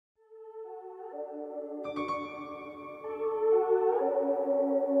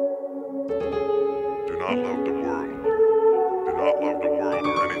not love the world. Do not love the world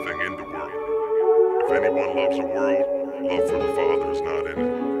or anything in the world. If anyone loves the world, love for the Father is not in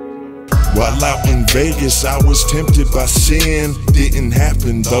it. While out in Vegas, I was tempted by sin. Didn't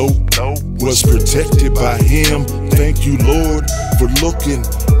happen though. Was protected by Him. Thank you, Lord, for looking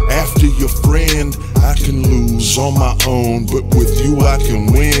after your friend. I can lose on my own, but with you I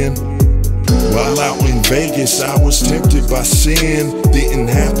can win. While out in Vegas, I was tempted by sin. Didn't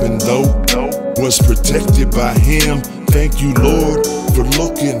happen though. Was protected by Him. Thank you, Lord, for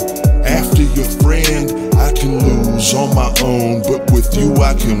looking after your friend. I can lose on my own, but with you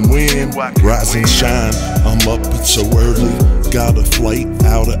I can win. Rise and shine, I'm up, it's so early. Got a flight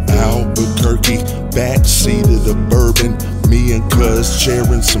out of Albuquerque, backseat of the Bourbon. Me and cuz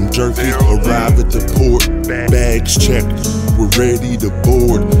sharing some jerky. Arrive at the port, bags checked, we're ready to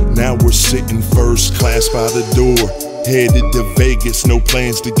board. Now we're sitting first class by the door. Headed to Vegas, no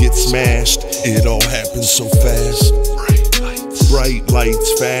plans to get smashed. It all happened so fast. Bright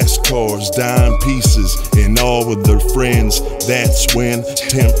lights, fast cars, dime pieces, and all of their friends. That's when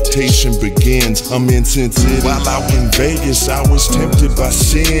temptation begins. I'm insensitive. While out in Vegas, I was tempted by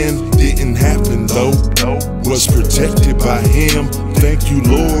sin. Didn't happen though. Was protected by Him. Thank you,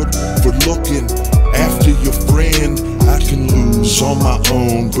 Lord, for looking after your friend. I can lose on my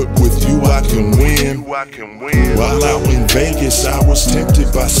own, but with you I can win. While out in Vegas, I was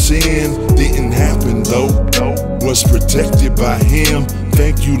tempted by sin. Didn't happen though. Was protected by Him.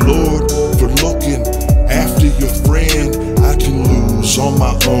 Thank you, Lord, for looking after your friend. I can lose on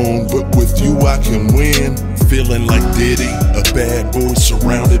my own, but with you I can win. Feeling like Diddy, a bad boy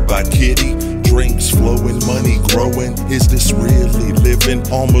surrounded by kitty. Drinks flowing, money growing. Is this really living?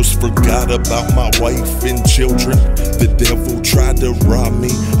 Almost forgot about my wife and children. The devil tried to rob me.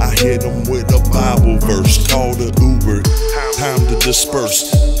 I hit him with a Bible verse. Called a Uber. Time to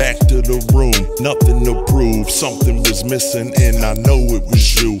disperse. Back to the room. Nothing to prove. Something was missing and I know it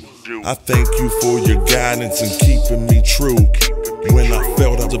was you. I thank you for your guidance and keeping me true. When I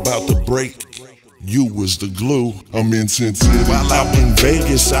felt I was about to break, you was the glue. I'm insensitive. While out in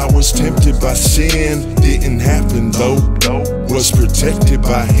Vegas, I was tempted by sin. Didn't happen though. Was protected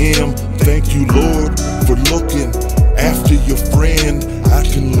by Him. Thank you, Lord, for looking after your friend. I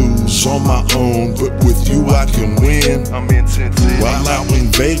can lose on my own, but with you I can win. I'm insensitive. While out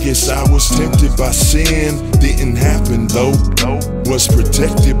in Vegas, I was tempted by sin. Didn't happen though. Was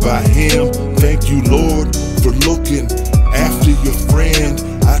protected by Him. Thank you, Lord, for looking after your friend.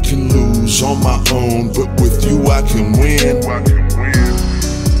 I can lose on my own, but with you I can win.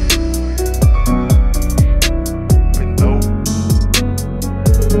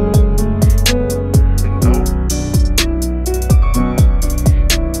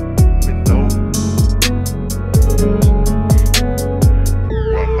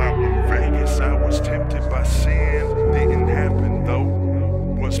 While out in Vegas, I was tempted by sin. Didn't happen though.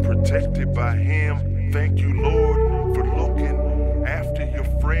 Was protected by Him. Thank you, Lord, for looking after your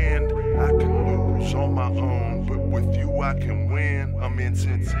friend. I can lose on my own, but with you I can win. I'm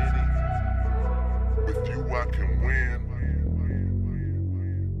insensitive. With you I can win.